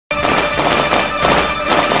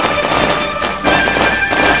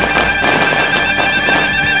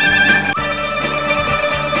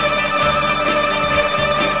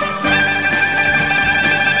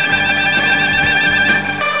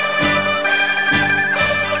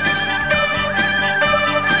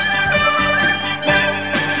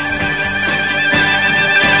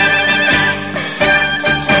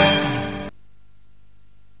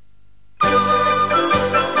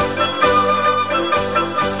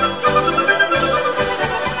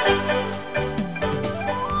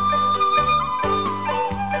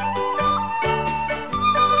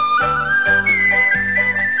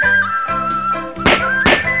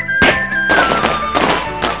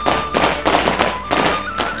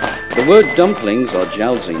The word dumplings, or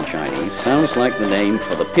jiaozi in Chinese, sounds like the name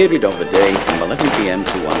for the period of the day from 11 p.m.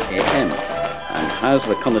 to 1 a.m. and has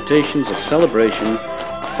the connotations of celebration,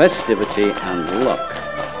 festivity and luck.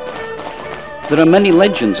 There are many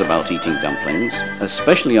legends about eating dumplings,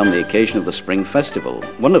 especially on the occasion of the Spring Festival.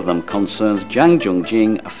 One of them concerns Zhang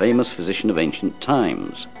Zhongjing, a famous physician of ancient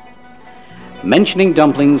times. Mentioning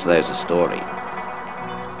dumplings, there's a story.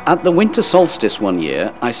 At the winter solstice one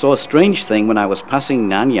year, I saw a strange thing when I was passing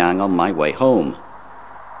Nanyang on my way home.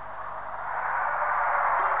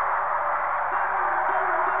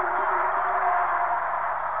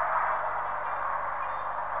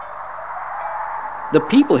 The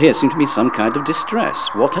people here seem to be in some kind of distress.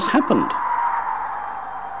 What has happened?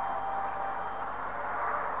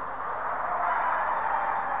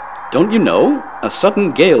 Don't you know? A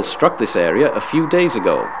sudden gale struck this area a few days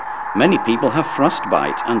ago. Many people have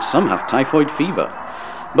frostbite and some have typhoid fever.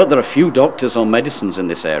 But there are few doctors or medicines in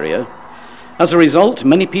this area. As a result,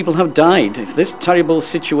 many people have died. If this terrible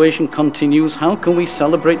situation continues, how can we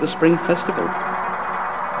celebrate the Spring Festival?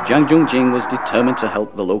 Zhang Zhongjing was determined to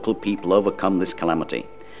help the local people overcome this calamity.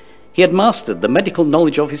 He had mastered the medical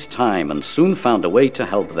knowledge of his time and soon found a way to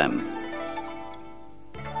help them.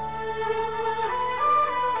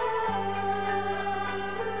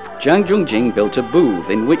 Zhang Zhongjing built a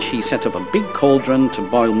booth in which he set up a big cauldron to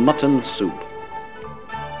boil mutton soup.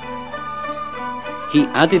 He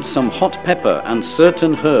added some hot pepper and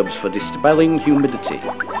certain herbs for dispelling humidity.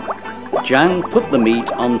 Zhang put the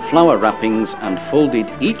meat on flour wrappings and folded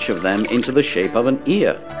each of them into the shape of an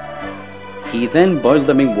ear. He then boiled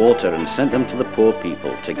them in water and sent them to the poor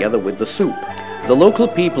people, together with the soup. The local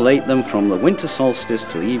people ate them from the winter solstice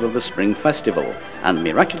to the eve of the Spring Festival, and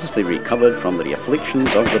miraculously recovered from the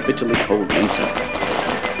afflictions of the bitterly cold winter.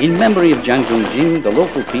 In memory of Zhang Zhongjing, the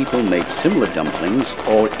local people made similar dumplings,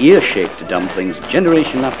 or ear-shaped dumplings,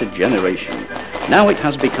 generation after generation. Now it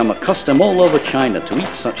has become a custom all over China to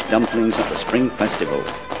eat such dumplings at the Spring Festival,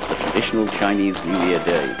 the traditional Chinese New Year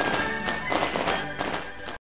day.